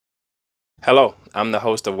Hello, I'm the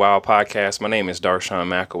host of Wild Podcast. My name is Darshawn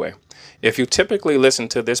McAway. If you typically listen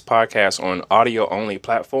to this podcast on audio only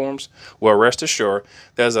platforms, well, rest assured,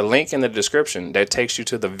 there's a link in the description that takes you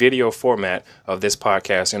to the video format of this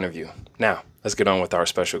podcast interview. Now, let's get on with our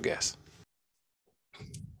special guest.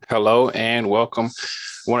 Hello and welcome.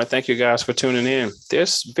 I want to thank you guys for tuning in.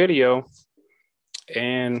 This video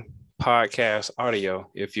and podcast audio,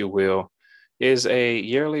 if you will, is a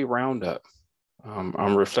yearly roundup.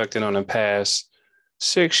 I'm reflecting on the past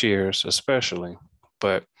 6 years, especially,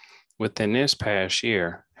 but within this past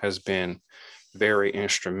year has been very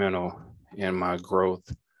instrumental in my growth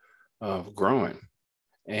of growing.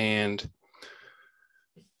 And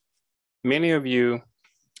many of you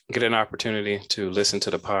get an opportunity to listen to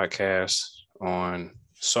the podcast on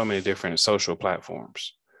so many different social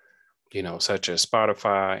platforms, such as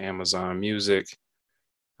Spotify, Amazon Music,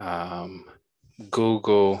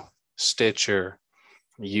 Google, Stitcher,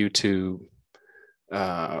 YouTube,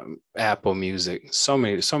 Apple Music, so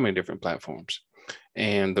many different platforms.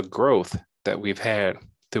 And the growth that we've had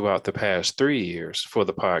throughout the past 3 years for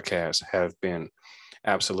the podcast have been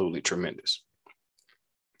absolutely tremendous.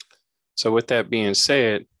 So with that being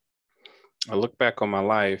said, I look back on my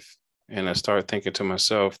life and I start thinking to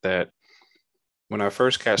myself that when I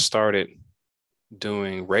first got started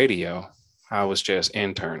doing radio, I was just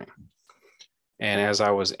interning. And as I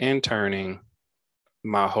was interning,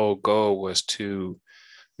 my whole goal was to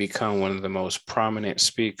become one of the most prominent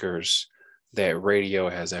speakers that radio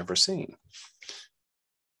has ever seen.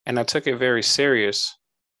 And I took it very serious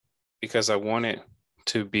because I wanted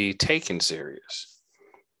to be taken serious.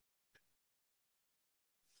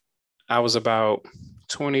 I was about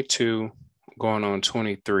 22, going on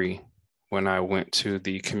 23, when I went to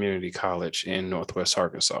the community college in Northwest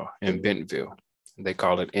Arkansas in Bentonville. They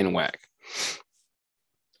call it NWAC.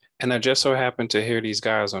 And I just so happened to hear these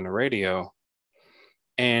guys on the radio.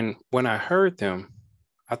 And when I heard them,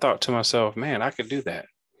 I thought to myself, man, I could do that.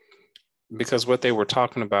 Because what they were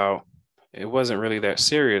talking about, it wasn't really that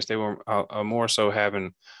serious. They were more so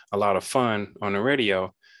having a lot of fun on the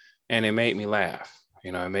radio. And it made me laugh.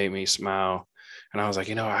 It made me smile. And I was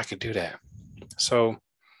like, I could do that. So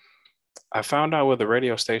I found out where the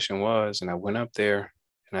radio station was. And I went up there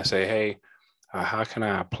and I say, hey, how can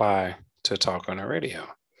I apply to talk on the radio?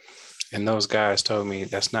 And those guys told me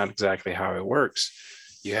that's not exactly how it works.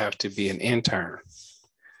 You have to be an intern.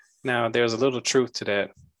 Now, there's a little truth to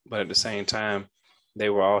that, but at the same time, they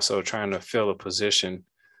were also trying to fill a position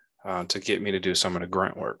to get me to do some of the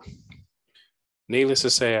grunt work. Needless to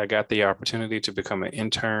say, I got the opportunity to become an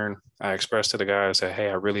intern. I expressed to the guys that, hey,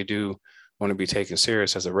 I really do want to be taken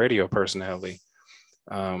serious as a radio personality.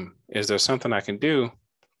 Is there something I can do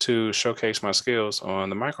to showcase my skills on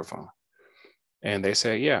the microphone? And they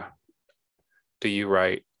said, yeah. Do you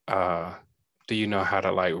write, do you know how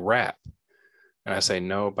to rap? And I say,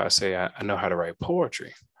 no, but I say, I know how to write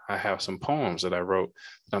poetry. I have some poems that I wrote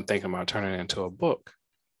that I'm thinking about turning into a book.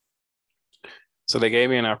 So they gave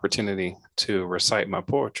me an opportunity to recite my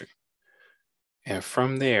poetry. And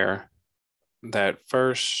from there, that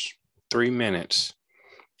first 3 minutes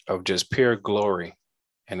of just pure glory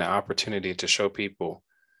and the opportunity to show people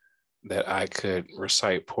that I could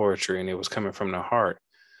recite poetry and it was coming from the heart,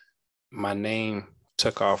 my name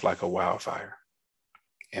took off like a wildfire.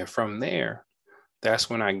 And from there, that's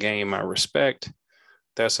when I gained my respect.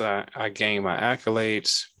 That's when I gained my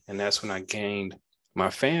accolades. And that's when I gained my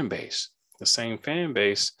fan base, the same fan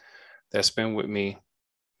base that's been with me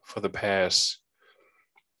for the past,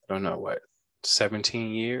 17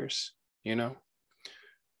 years,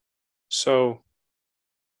 So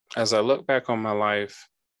as I look back on my life,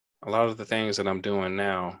 a lot of the things that I'm doing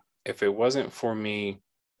now, if it wasn't for me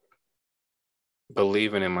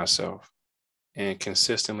believing in myself and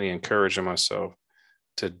consistently encouraging myself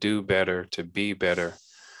to do better, to be better,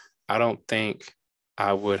 I don't think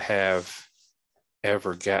I would have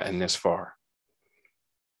ever gotten this far.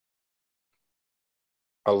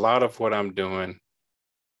 A lot of what I'm doing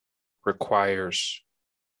requires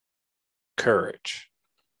courage,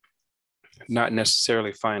 not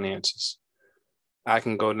necessarily finances. I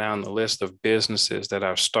can go down the list of businesses that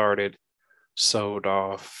I've started, sold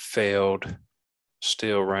off, failed,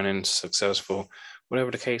 still running, successful,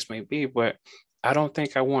 whatever the case may be. But I don't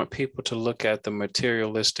think I want people to look at the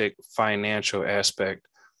materialistic financial aspect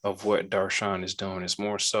of what Darshawn is doing. It's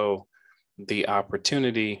more so the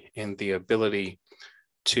opportunity and the ability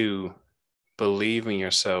to believe in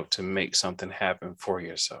yourself to make something happen for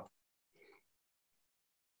yourself.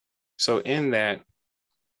 So in that,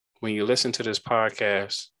 when you listen to this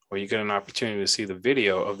podcast or you get an opportunity to see the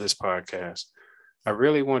video of this podcast, I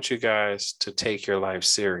really want you guys to take your life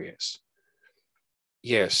serious.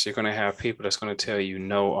 yes, you're going to have people that's going to tell you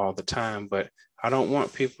no all the time, but I don't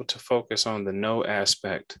want people to focus on the no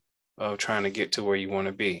aspect of trying to get to where you want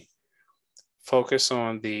to be. Focus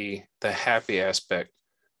on the happy aspect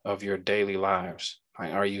of your daily lives.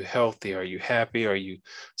 Like, are you healthy? Are you happy? Are you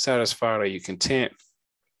satisfied? Are you content?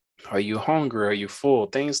 Are you hungry? Are you full?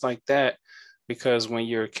 Things like that. Because when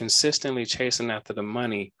you're consistently chasing after the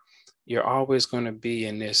money, you're always going to be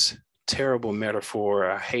in this terrible metaphor.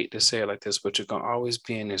 I hate to say it like this, but you're going to always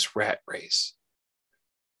be in this rat race.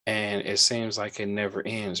 And it seems like it never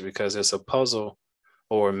ends because it's a puzzle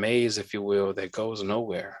or a maze, if you will, that goes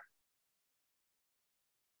nowhere.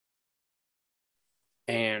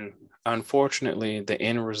 And unfortunately, the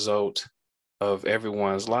end result of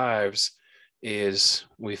everyone's lives is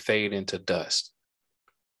we fade into dust.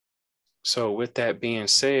 So, with that being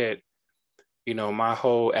said, my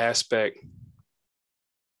whole aspect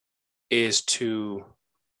is to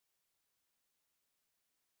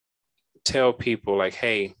tell people, like,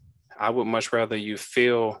 hey, I would much rather you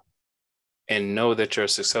feel and know that you're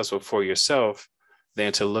successful for yourself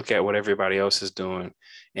than to look at what everybody else is doing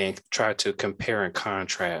and try to compare and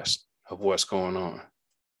contrast of what's going on.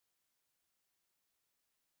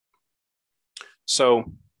 So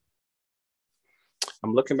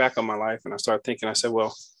I'm looking back on my life and I start thinking, I said,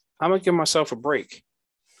 well, I'm going to give myself a break.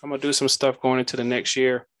 I'm going to do some stuff going into the next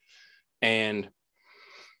year, and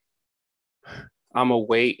I'm going to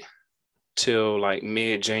wait till like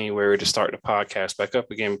mid-January to start the podcast back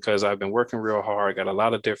up again, because I've been working real hard, got a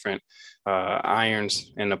lot of different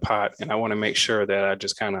irons in the pot, and I want to make sure that I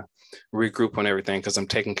just kind of regroup on everything, because I'm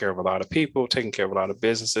taking care of a lot of people, taking care of a lot of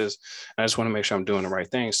businesses. I just want to make sure I'm doing the right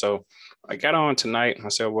thing. So I got on tonight and I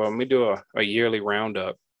said, well, let me do a yearly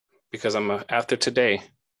roundup, because after today,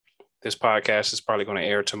 this podcast is probably going to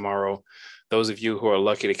air tomorrow. Those of you who are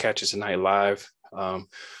lucky to catch it tonight live,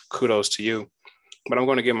 kudos to you. But I'm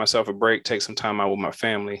going to give myself a break, take some time out with my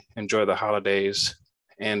family, enjoy the holidays,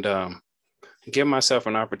 and give myself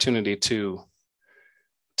an opportunity to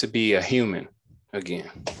be a human again,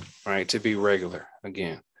 right? To be regular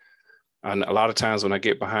again. And a lot of times when I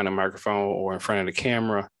get behind a microphone or in front of the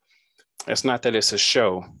camera, it's not that it's a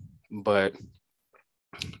show, but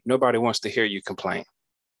nobody wants to hear you complain.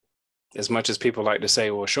 As much as people like to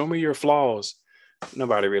say, well, show me your flaws,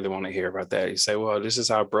 nobody really want to hear about that. You say, well, this is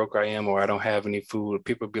how broke I am, or I don't have any food.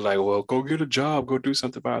 People be like, well, go get a job, go do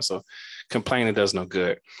something about it. So complaining does no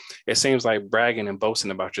good. It seems like bragging and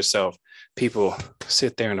boasting about yourself, people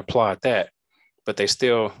sit there and applaud that, but they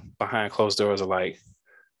still behind closed doors are like,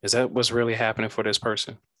 is that what's really happening for this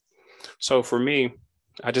person? So for me,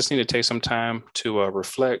 I just need to take some time to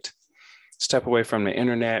reflect, step away from the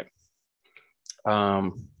internet,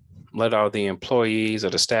 let all the employees or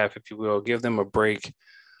the staff, if you will, give them a break,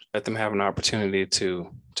 let them have an opportunity to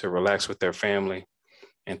relax with their family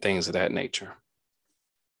and things of that nature.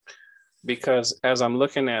 Because as I'm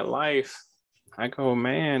looking at life, I go,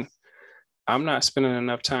 man, I'm not spending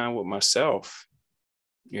enough time with myself.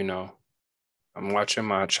 I'm watching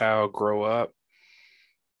my child grow up,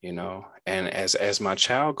 and as my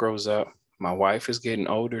child grows up, my wife is getting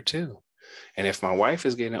older too. And if my wife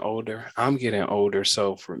is getting older, I'm getting older.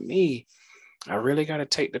 So for me, I really got to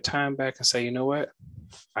take the time back and say, you know what?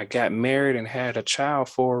 I got married and had a child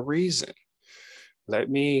for a reason. Let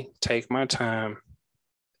me take my time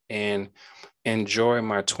and enjoy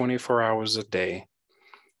my 24 hours a day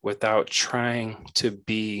without trying to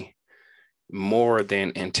be more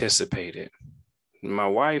than anticipated. My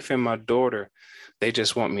wife and my daughter, they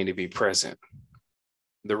just want me to be present.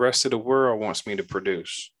 The rest of the world wants me to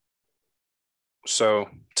produce. So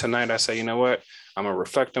tonight I say, you know what? I'm going to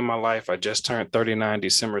reflect on my life. I just turned 39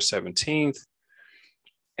 December 17th.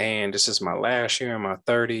 And this is my last year in my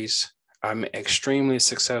 30s. I'm extremely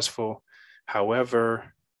successful.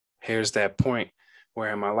 However, here's that point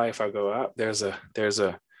where in my life I go up. There's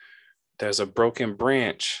a broken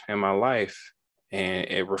branch in my life, and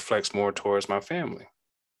it reflects more towards my family.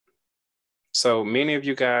 So many of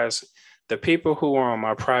you guys, the people who are on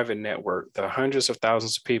my private network, the hundreds of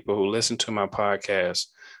thousands of people who listen to my podcast,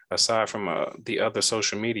 aside from the other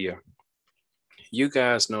social media, you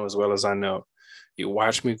guys know as well as I know, you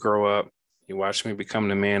watch me grow up, you watch me become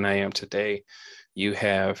the man I am today. You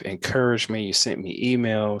have encouraged me, you sent me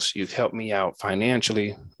emails, you've helped me out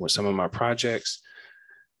financially with some of my projects.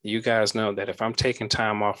 You guys know that if I'm taking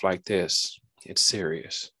time off like this, it's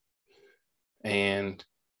serious. And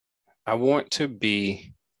I want to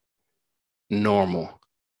be normal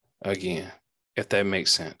again, if that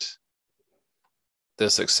makes sense. The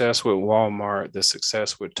success with Walmart, the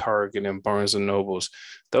success with Target and Barnes and Nobles,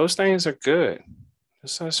 those things are good.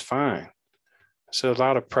 That's fine. It's a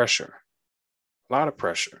lot of pressure. a lot of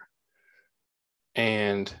pressure.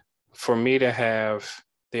 And for me to have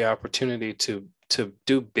the opportunity to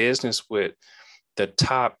do business with the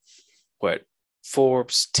top,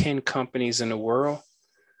 Forbes 10 companies in the world,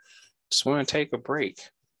 just want to take a break.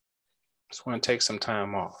 Just want to take some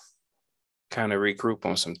time off, kind of regroup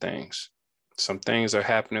on some things. Some things are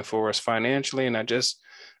happening for us financially, and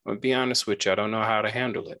I'll be honest with you, I don't know how to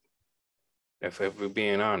handle it. If we're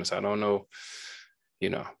being honest, I don't know,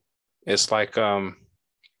 it's like winning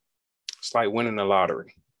the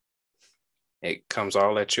lottery. It comes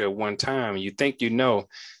all at you at one time. You think,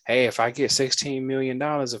 hey, if I get $16 million,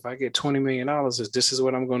 if I get $20 million, this is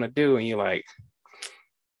what I'm going to do. And you're like,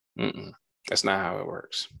 that's not how it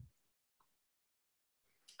works.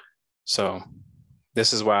 So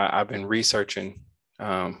this is why I've been researching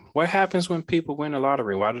what happens when people win the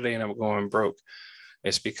lottery. Why do they end up going broke?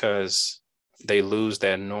 It's because they lose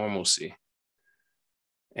that normalcy.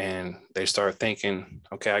 And they start thinking,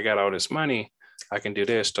 okay, I got all this money. I can do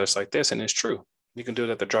this just like this. And it's true. You can do it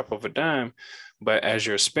at the drop of a dime. But as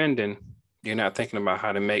you're spending, you're not thinking about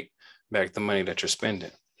how to make back the money that you're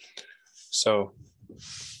spending. So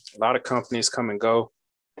a lot of companies come and go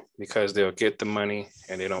because they'll get the money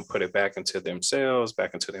and they don't put it back into themselves,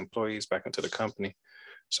 back into the employees, back into the company.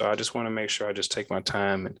 So I just want to make sure I just take my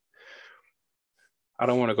time, and I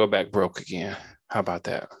don't want to go back broke again. How about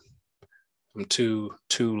that? I'm too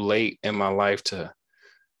late in my life to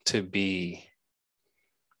be,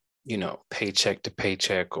 paycheck to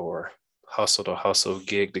paycheck or hustle to hustle,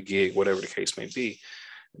 gig to gig, whatever the case may be.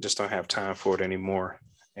 I just don't have time for it anymore.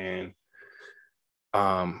 And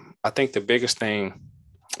I think the biggest thing,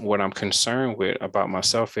 what I'm concerned with about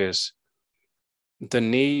myself, is the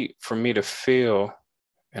need for me to feel,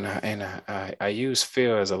 and I use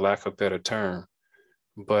feel as a lack of a better term,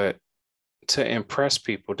 but to impress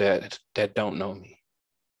people that don't know me.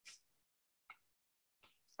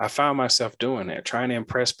 I found myself doing that, trying to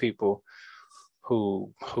impress people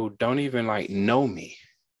who don't even know me.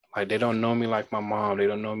 Like, they don't know me like my mom. They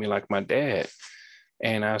don't know me like my dad.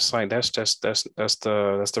 And I was like, that's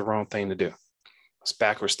the wrong thing to do. It's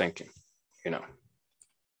backwards thinking,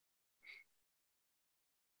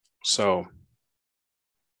 So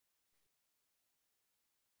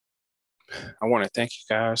I want to thank you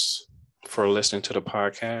guys for listening to the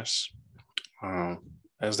podcast.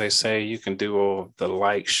 As they say, you can do all the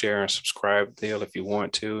like, share, and subscribe deal if you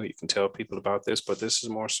want to. You can tell people about this, but this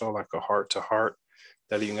is more so like a heart to heart,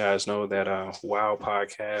 letting you guys know that WOW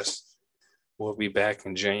Podcast will be back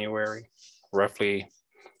in January, roughly,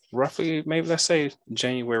 maybe let's say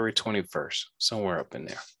January 21st, somewhere up in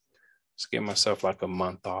there. Let's give myself like a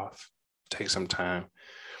month off, take some time.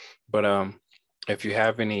 But if you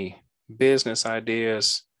have any business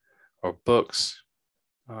ideas or books,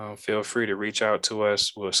 feel free to reach out to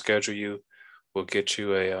us. We'll schedule you. We'll get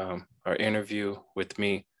you an interview with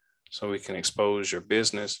me so we can expose your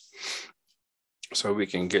business, so we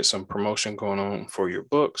can get some promotion going on for your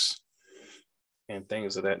books and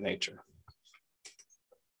things of that nature.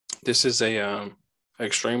 This is a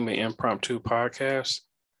extremely impromptu podcast.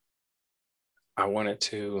 I wanted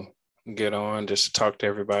to get on just to talk to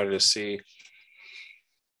everybody to see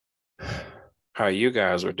how you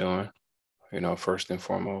guys are doing. First and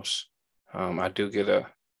foremost, I do get an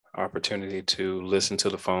opportunity to listen to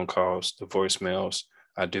the phone calls, the voicemails.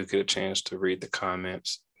 I do get a chance to read the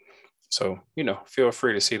comments. So, feel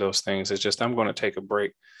free to see those things. It's just, I'm going to take a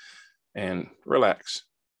break and relax.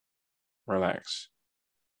 I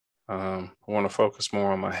want to focus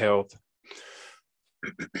more on my health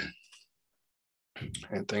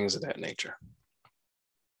and things of that nature.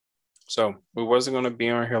 So we wasn't going to be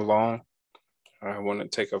on here long. I don't want to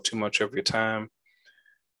take up too much of your time.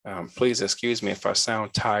 Please excuse me if I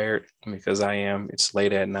sound tired, because I am. It's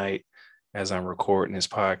late at night as I'm recording this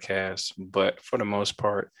podcast. But for the most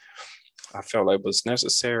part, I felt like it was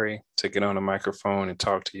necessary to get on a microphone and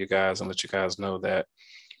talk to you guys and let you guys know that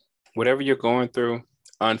whatever you're going through,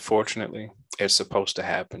 unfortunately, it's supposed to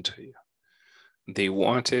happen to you. The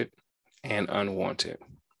wanted and unwanted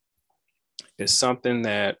is something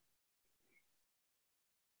that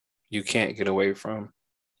you can't get away from.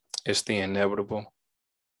 It's the inevitable.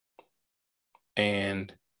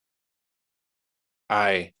 And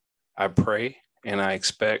I pray and I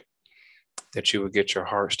expect that you will get your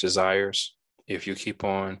heart's desires if you keep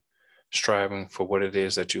on striving for what it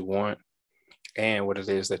is that you want and what it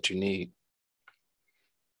is that you need.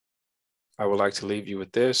 I would like to leave you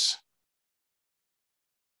with this.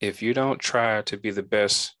 If you don't try to be the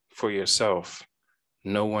best for yourself,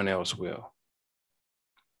 no one else will.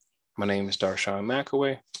 My name is Darshawn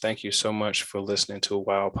McAway. Thank you so much for listening to a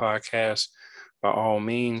WOW Podcast. By all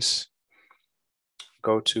means,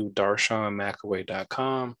 go to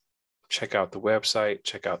DarshawnMcAway.com. Check out the website,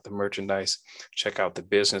 check out the merchandise, check out the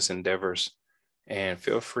business endeavors, and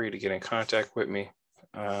feel free to get in contact with me.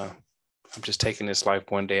 I'm just taking this life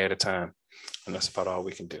one day at a time, and that's about all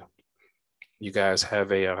we can do. You guys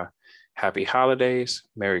have a happy holidays,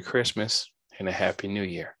 Merry Christmas, and a Happy New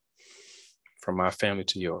Year. From my family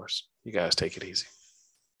to yours. You guys take it easy.